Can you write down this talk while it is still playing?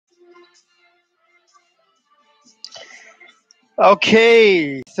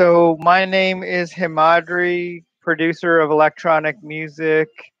Okay, so my name is Himadri, producer of electronic music,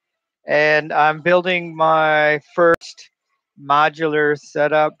 and I'm building my first modular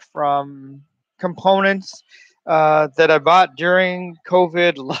setup from components that I bought during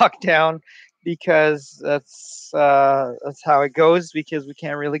COVID lockdown because that's how it goes because we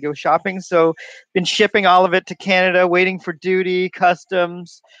can't really go shopping. So, been shipping all of it to Canada, waiting for duty,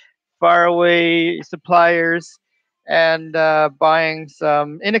 customs, faraway suppliers, and buying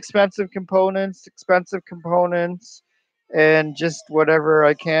some inexpensive components, expensive components, and just whatever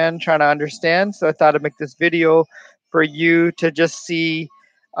I can, trying to understand. So I thought I'd make this video for you to just see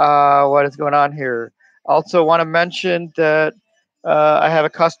what is going on here. Also, want to mention that I have a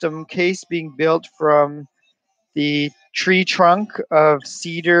custom case being built from the tree trunk of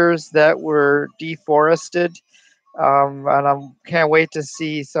cedars that were deforested, and I can't wait to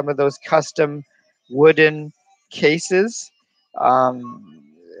see some of those custom wooden cases. Um,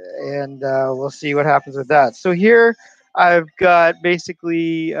 and we'll see what happens with that. So here I've got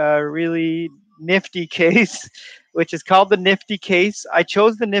basically a really nifty case, which is called the Nifty case. I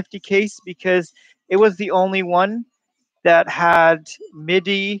chose the Nifty case because it was the only one that had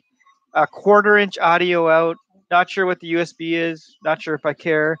MIDI, a quarter-inch audio out. Not sure what the USB is. Not sure if I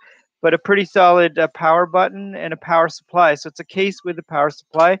care, but a pretty solid power button and a power supply. So it's a case with a power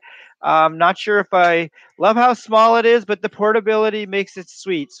supply. Not sure if I love how small it is, but the portability makes it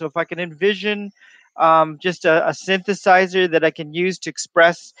sweet. So if I can envision just a synthesizer that I can use to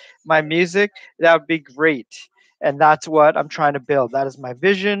express my music, that would be great. And that's what I'm trying to build. That is my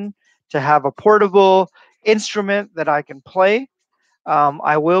vision, to have a portable instrument that I can play.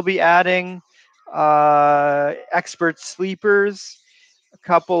 I will be adding expert sleepers, a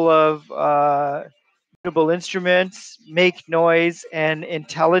couple of mutable instruments, make noise, and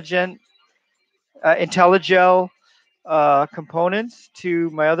IntelliGel components to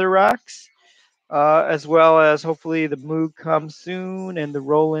my other racks, as well as hopefully the Moog comes soon and the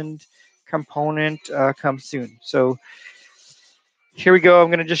Roland component comes soon. So here we go. I'm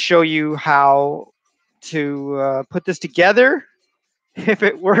going to just show you how to put this together. If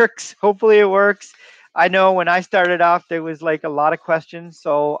it works, hopefully it works. I know when I started off, there was like a lot of questions.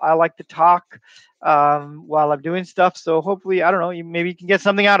 So I like to talk while I'm doing stuff. So hopefully, I don't know, maybe you can get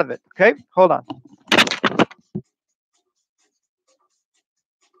something out of it. Okay, hold on.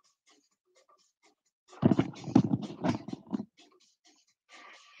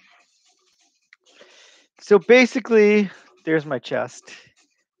 So basically, there's my chest.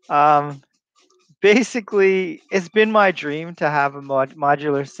 Um, Basically, it's been my dream to have a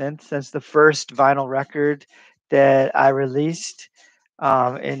modular synth since the first vinyl record that I released in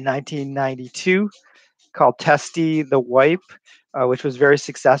 1992, called Testy the Wipe, which was very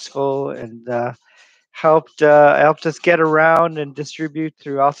successful and helped us get around and distribute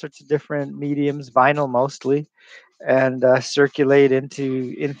through all sorts of different mediums, vinyl mostly, and circulate in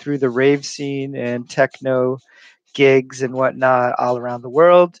through the rave scene and techno gigs and whatnot all around the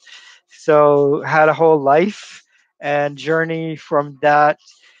world. So had a whole life and journey from that.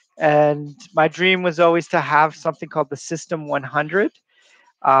 And my dream was always to have something called the System 100.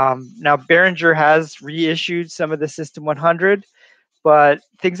 Now Behringer has reissued some of the System 100, but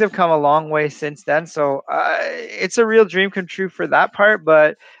things have come a long way since then. So it's a real dream come true for that part.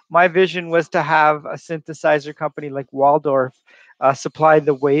 But my vision was to have a synthesizer company like Waldorf supply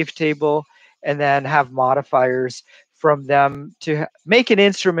the wavetable and then have modifiers from them to make an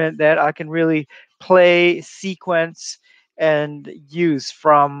instrument that I can really play, sequence, and use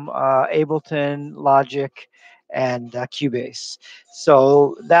from Ableton, Logic, and Cubase.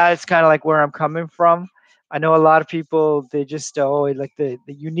 So that's kind of like where I'm coming from. I know a lot of people, they just like the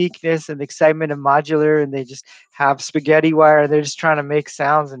uniqueness and the excitement of modular, and they just have spaghetti wire. They're just trying to make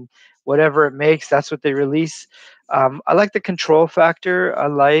sounds, and whatever it makes, that's what they release. I like the control factor. I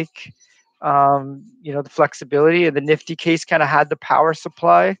like the flexibility, and the Nifty case kind of had the power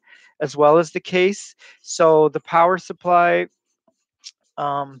supply as well as the case. So the power supply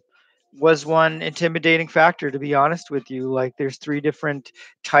um, was one intimidating factor, to be honest with you. Like there's three different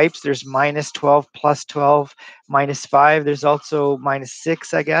types. There's -12, +12, -5. There's also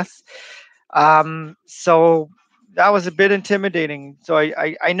 -6, I guess. So that was a bit intimidating. So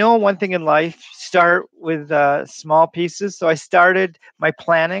I know one thing in life: start with small pieces. So I started my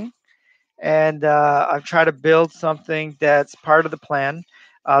planning, and I've tried to build something that's part of the plan.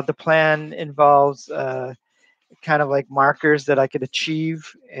 The plan involves kind of like markers that I could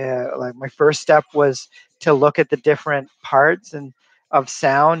achieve. Like my first step was to look at the different parts and of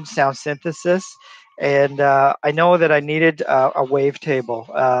sound synthesis, and I know that I needed a wavetable.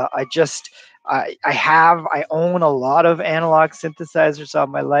 I own a lot of analog synthesizers all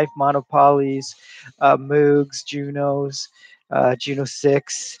my life: Monopolys, Moogs, Junos, Juno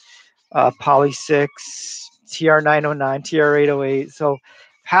 6, Poly 6, TR-909, TR-808. So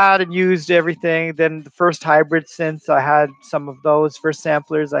had and used everything. Then the first hybrid synths, I had some of those. First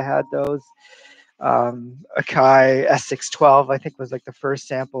samplers, I had those. Akai S612, I think, was like the first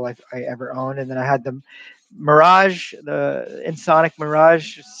sample I ever owned. And then I had the Mirage, the Insonic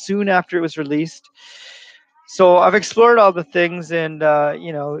Mirage, soon after it was released. So I've explored all the things, and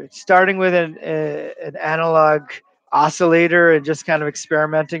starting with an analog oscillator and just kind of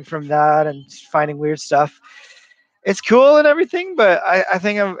experimenting from that and finding weird stuff. It's cool and everything, but I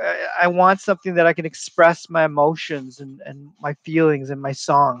think I want something that I can express my emotions and my feelings in my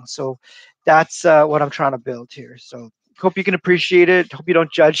song. So that's what I'm trying to build here. So hope you can appreciate it. Hope you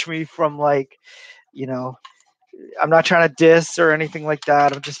don't judge me from, like, you know, I'm not trying to diss or anything like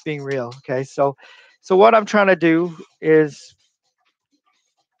that. I'm just being real. Okay. So what I'm trying to do is,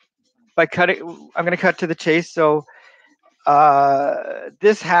 by cutting, I'm going to cut to the chase. So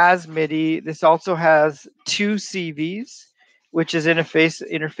this has MIDI. This also has two CVs, which is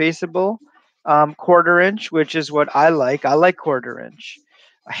interfaceable. Quarter inch, which is what I like. I like quarter inch.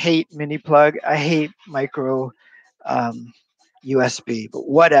 I hate mini plug. I hate micro um, USB, but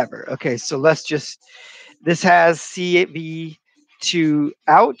whatever. Okay, so let's just. This has CV to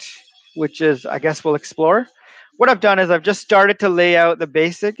out, which is, I guess we'll explore. What I've done is I've just started to lay out the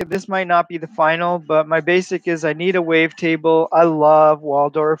basic, and this might not be the final, but my basic is I need a wavetable. I love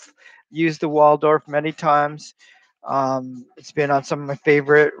Waldorf, used the Waldorf many times. It's been on some of my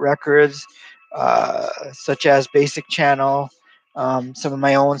favorite records, such as Basic Channel, some of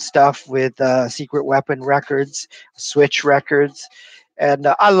my own stuff with Secret Weapon Records, Switch Records, and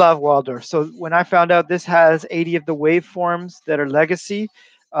I love Waldorf. So when I found out this has 80 of the waveforms that are legacy,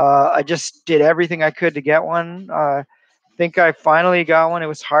 I just did everything I could to get one. I think I finally got one. It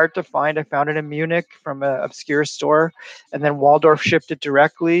was hard to find. I found it in Munich from an obscure store, and then Waldorf shipped it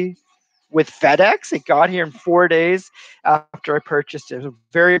directly with FedEx. It got here in 4 days after I purchased it. I was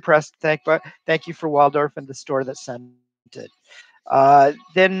very impressed. Thank you for Waldorf and the store that sent it.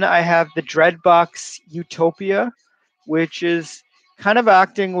 Then I have the Dreadbox Utopia, which is kind of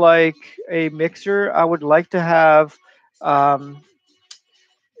acting like a mixer. I would like to have um,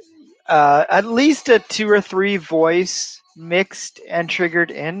 at least a two or three voice mixed and triggered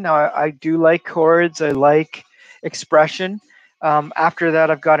in. Now, I do like chords. I like expression. After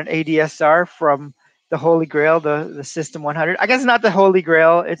that, I've got an ADSR from the Holy Grail, the System 100. I guess not the Holy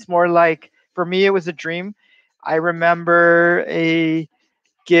Grail. It's more like, for me, it was a dream. I remember a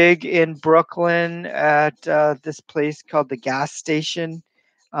gig in Brooklyn at this place called the Gas Station.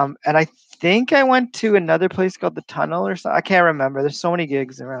 And I think I went to another place called the Tunnel or something. I can't remember. There's so many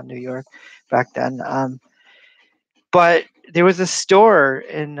gigs around New York back then. But there was a store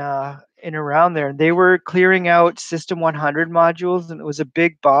in around there, and they were clearing out System 100 modules, and it was a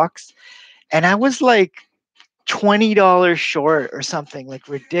big box. And I was like $20 short or something, like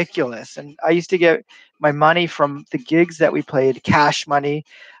ridiculous. And I used to get my money from the gigs that we played, cash money,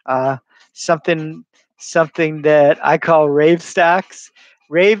 uh, something something that I call rave stacks.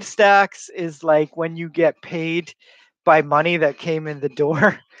 Rave stacks is like when you get paid by money that came in the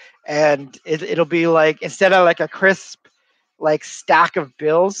door, and it'll be like, instead of like a crisp like stack of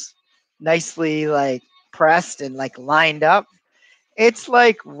bills, nicely like pressed and like lined up, it's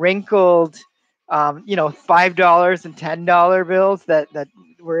like wrinkled, $5 and $10 bills that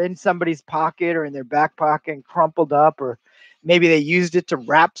were in somebody's pocket or in their back pocket and crumpled up, or maybe they used it to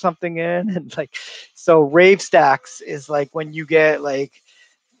wrap something in. And like, so rave stacks is like when you get like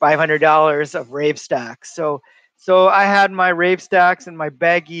 $500 of rave stacks. So I had my rave stacks and my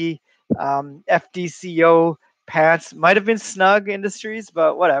baggy FDCO pants. Might have been Snug Industries,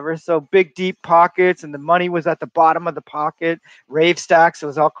 but whatever. So big deep pockets, and the money was at the bottom of the pocket. Rave stacks. It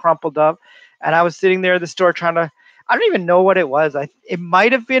was all crumpled up, and I was sitting there at the store trying to. I don't even know what it was. It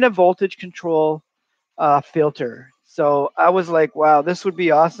might have been a voltage control filter. So I was like, wow, this would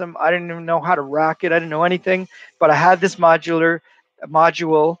be awesome. I didn't even know how to rack it. I didn't know anything, but I had this module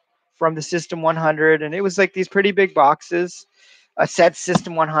from the System 100, and it was like these pretty big boxes. A set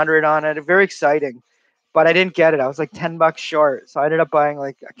System 100 on it. Very exciting, but I didn't get it. I was like $10 short, so I ended up buying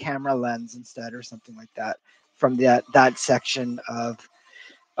like a camera lens instead or something like that from that section of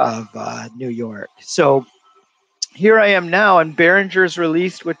New York. So here I am now, and Behringer's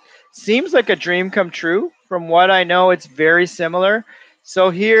released what seems like a dream come true. From what I know, it's very similar. So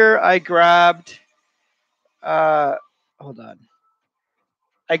here I grabbed, uh, hold on,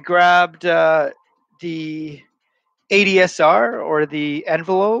 I grabbed the ADSR, or the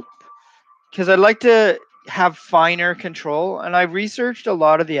envelope, because I'd like to have finer control. And I researched a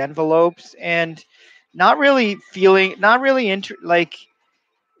lot of the envelopes and not really like,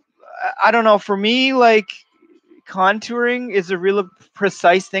 I don't know. For me, like contouring is a real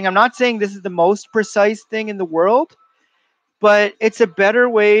precise thing. I'm not saying this is the most precise thing in the world, but it's a better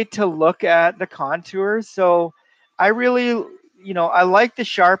way to look at the contours. So I really, I like the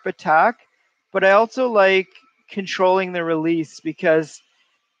sharp attack, but I also like controlling the release because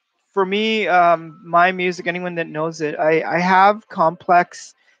for me, my music, anyone that knows it, I have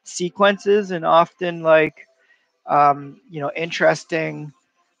complex sequences and often like, interesting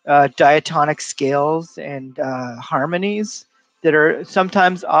diatonic scales and harmonies that are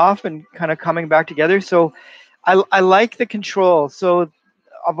sometimes off and kind of coming back together. So I like the control. So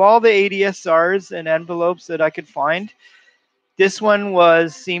of all the ADSRs and envelopes that I could find, this one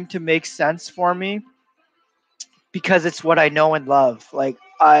was seemed to make sense for me because it's what I know and love. Like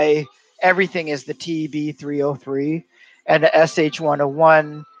I everything is the TB303 and the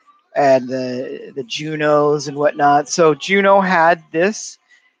SH101 and the Junos and whatnot. So Juno had this,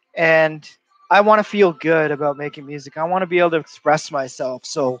 and I want to feel good about making music. I want to be able to express myself.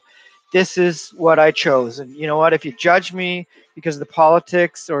 So this is what I chose. And you know what? If you judge me because of the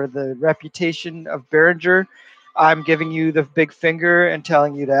politics or the reputation of Behringer, I'm giving you the big finger and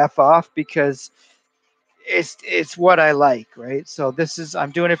telling you to F off because it's what I like, right? So this is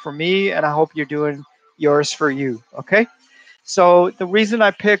I'm doing it for me, and I hope you're doing yours for you. Okay. So the reason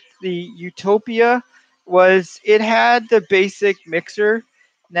I picked the Utopia was it had the basic mixer.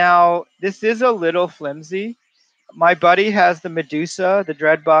 Now this is a little flimsy. My buddy has the Medusa, the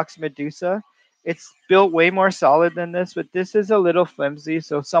Dreadbox Medusa. It's built way more solid than this, but this is a little flimsy.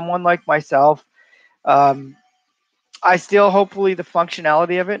 So someone like myself, um, I still hopefully the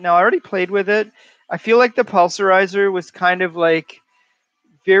functionality of it. Now I already played with it. I feel like the pulsarizer was kind of like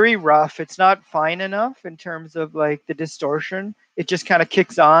very rough. It's not fine enough in terms of like the distortion. It just kind of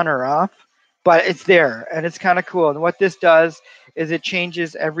kicks on or off, but it's there and it's kind of cool. And what this does is it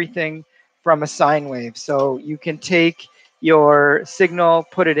changes everything from a sine wave. So you can take your signal,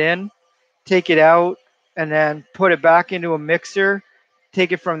 put it in, take it out, and then put it back into a mixer.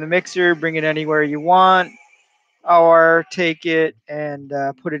 Take it from the mixer, bring it anywhere you want, or take it and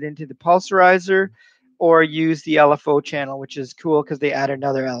put it into the pulsarizer, or use the LFO channel, which is cool because they add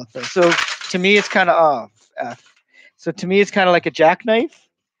another LFO. So to me, it's kind of off. So to me, it's kind of like a jackknife,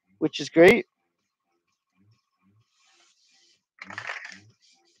 which is great.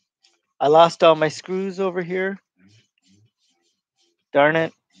 I lost all my screws over here. Darn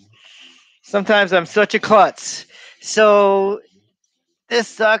it. Sometimes I'm such a klutz. So this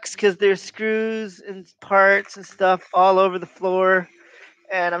sucks because there's screws and parts and stuff all over the floor.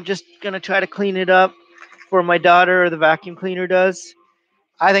 And I'm just going to try to clean it up for my daughter or the vacuum cleaner does.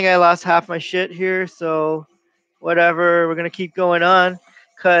 I think I lost half my shit here, so whatever. We're gonna keep going on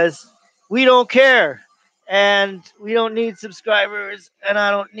because we don't care, and we don't need subscribers, and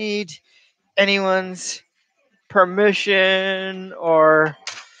I don't need anyone's permission, or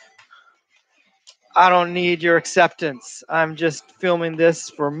I don't need your acceptance. I'm just filming this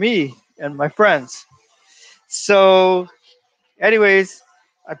for me and my friends. So, anyways,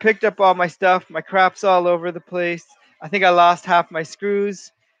 I picked up all my stuff. My crap's all over the place. I think I lost half my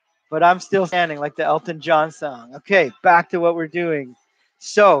screws, but I'm still standing like the Elton John song. Okay, back to what we're doing.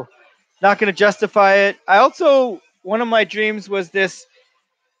 So, not going to justify it. I also, one of my dreams was this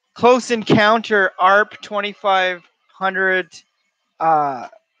close encounter ARP 2500 uh,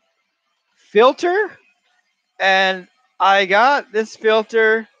 filter, and I got this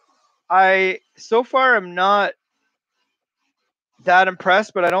filter. I so far am not that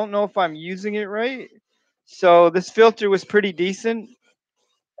impressed, but I don't know if I'm using it right. So this filter was pretty decent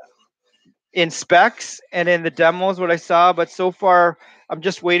in specs and in the demos what I saw, but so far I'm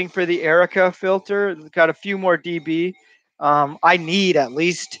just waiting for the Erica filter. It's got a few more dB. I need at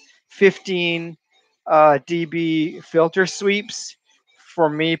least 15 dB filter sweeps for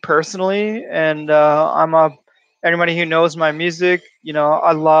me personally, and anybody who knows my music,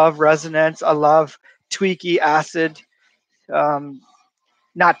 I love resonance. I love tweaky acid. Um,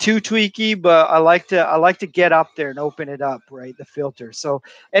 Not too tweaky, but I like to get up there and open it up, right? The filter. So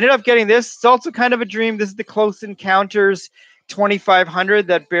ended up getting this. It's also kind of a dream. This is the Close Encounters 2500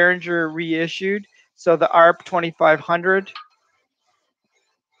 that Behringer reissued. So the ARP 2500.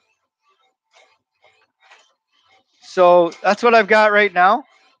 So that's what I've got right now.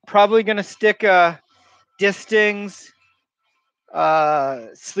 Probably gonna stick Distings,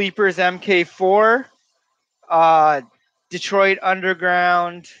 Sleepers MK4, uh, Detroit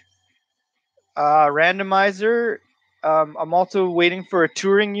Underground randomizer, I'm also waiting for a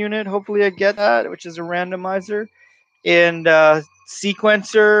touring unit. Hopefully, I get that, which is a randomizer and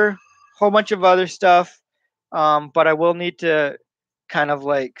sequencer, whole bunch of other stuff. But I will need to kind of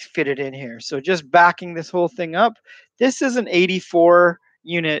like fit it in here. So just backing this whole thing up. This is an 84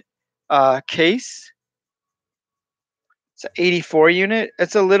 unit case. It's an 84 unit.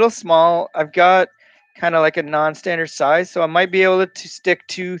 It's a little small. I've got kind of like a non-standard size, so I might be able to stick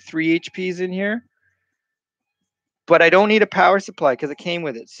two 3 HPs in here. But I don't need a power supply because it came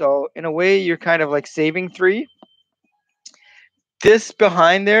with it. So in a way, you're kind of like saving three. This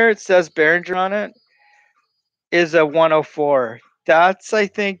behind there, it says Behringer on it, is a 104. That's, I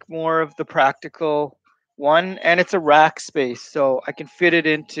think, more of the practical one. And it's a rack space. So I can fit it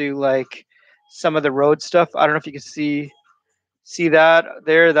into like some of the road stuff. I don't know if you can see that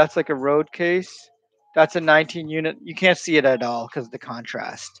there. That's like a road case. That's a 19 unit. You can't see it at all because of the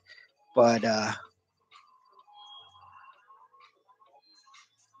contrast. But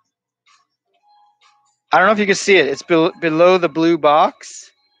I don't know if you can see it. It's below the blue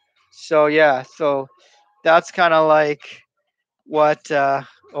box. So yeah, so that's kind of like what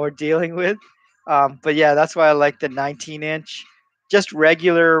we're dealing with. But yeah, that's why I like the 19-inch, just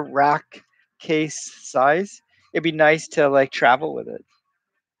regular rack case size. It'd be nice to like travel with it.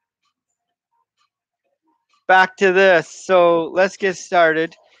 Back to this. So let's get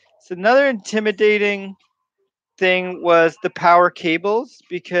started. So another intimidating thing was the power cables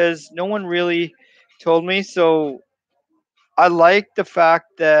because no one really told me. So I like the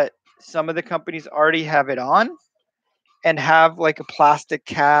fact that some of the companies already have it on and have like a plastic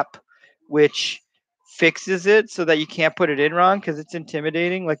cap which fixes it so that you can't put it in wrong because it's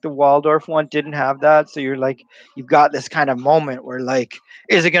intimidating. Like the Waldorf one didn't have that. So you're like, you've got this kind of moment where like,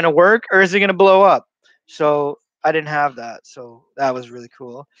 is it going to work or is it going to blow up? So I didn't have that. So that was really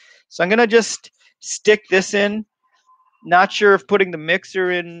cool. So I'm going to just stick this in. Not sure if putting the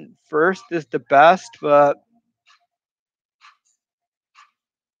mixer in first is the best, but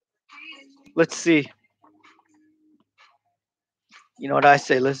let's see. You know what I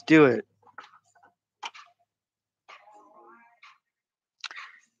say? Let's do it.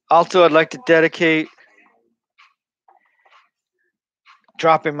 Also, I'd like to dedicate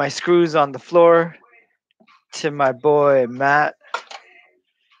dropping my screws on the floor to my boy Matt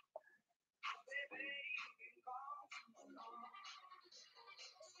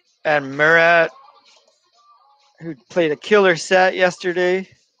and Murat, who played a killer set yesterday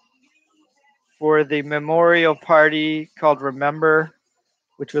for the memorial party called Remember,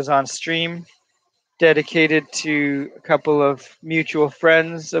 which was on stream, dedicated to a couple of mutual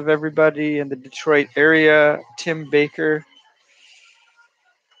friends of everybody in the Detroit area, Tim Baker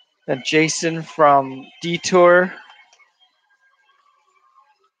and Jason from Detour.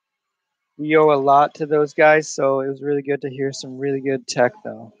 We owe a lot to those guys, so it was really good to hear some really good tech,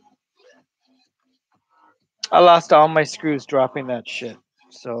 though. I lost all my screws dropping that shit,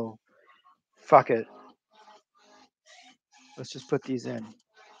 so fuck it. Let's just put these in.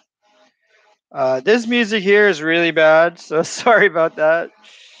 This music here is really bad, so sorry about that.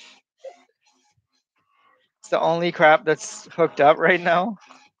 It's the only crap that's hooked up right now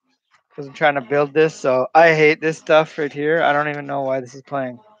because I'm trying to build this. So I hate this stuff right here. I don't even know why this is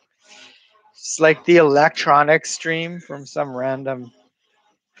playing. It's like the electronic stream from some random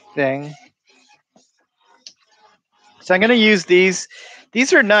thing. So I'm gonna use these.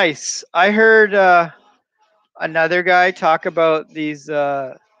 These are nice. I heard another guy talk about these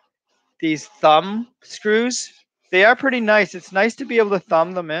thumb screws. They are pretty nice. It's nice to be able to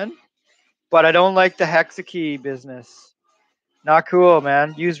thumb them in, but I don't like the hexa key business. Not cool,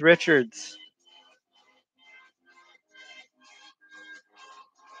 man. Use Richards.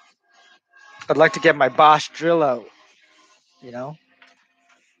 I'd like to get my Bosch drill out, you know?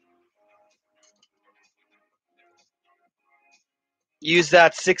 Use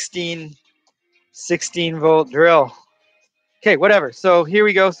that 16 volt drill. Okay, whatever. So here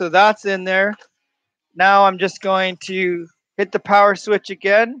we go. So that's in there. Now I'm just going to hit the power switch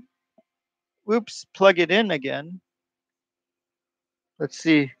again. Oops, plug it in again. Let's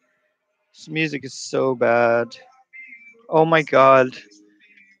see. This music is so bad. Oh my God.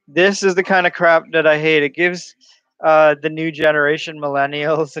 This is the kind of crap that I hate. It gives the new generation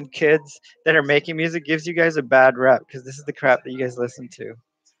millennials and kids that are making music gives you guys a bad rep because this is the crap that you guys listen to.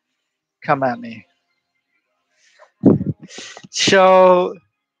 Come at me. So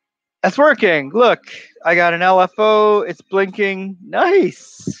that's working. Look, I got an LFO. It's blinking.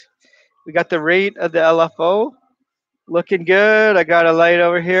 Nice. We got the rate of the LFO. Looking good. I got a light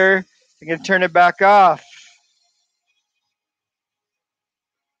over here. I'm going to turn it back off.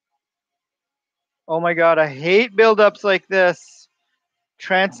 Oh my god, I hate buildups like this.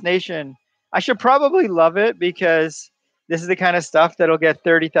 Transnation. I should probably love it because this is the kind of stuff that'll get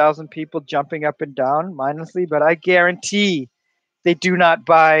 30,000 people jumping up and down mindlessly, but I guarantee they do not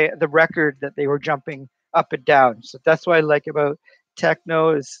buy the record that they were jumping up and down. So that's what I like about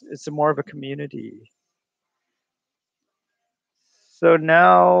techno is it's more of a community. So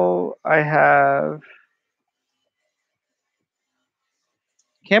now I have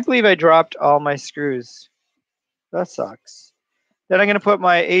can't believe I dropped all my screws. That sucks. Then I'm going to put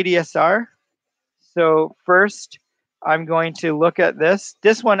my ADSR. So first, I'm going to look at this.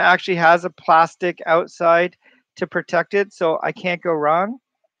 This one actually has a plastic outside to protect it, so I can't go wrong.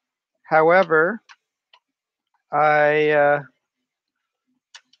 However, I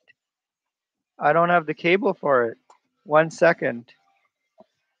I don't have the cable for it. 1 second.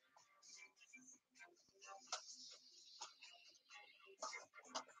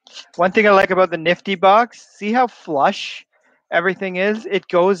 One thing I like about the Nifty box, see how flush everything is? It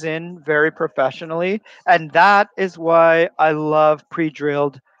goes in very professionally, and that is why I love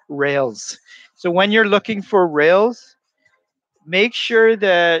pre-drilled rails. So when you're looking for rails, make sure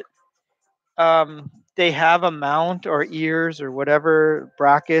that they have a mount or ears or whatever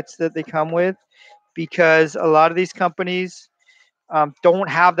brackets that they come with, because a lot of these companies don't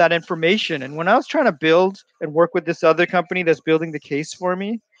have that information. And when I was trying to build and work with this other company that's building the case for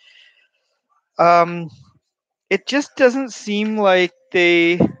me, um, it just doesn't seem like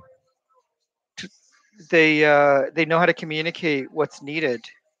they know how to communicate what's needed.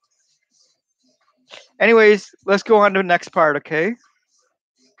 Anyways, let's go on to the next part, okay?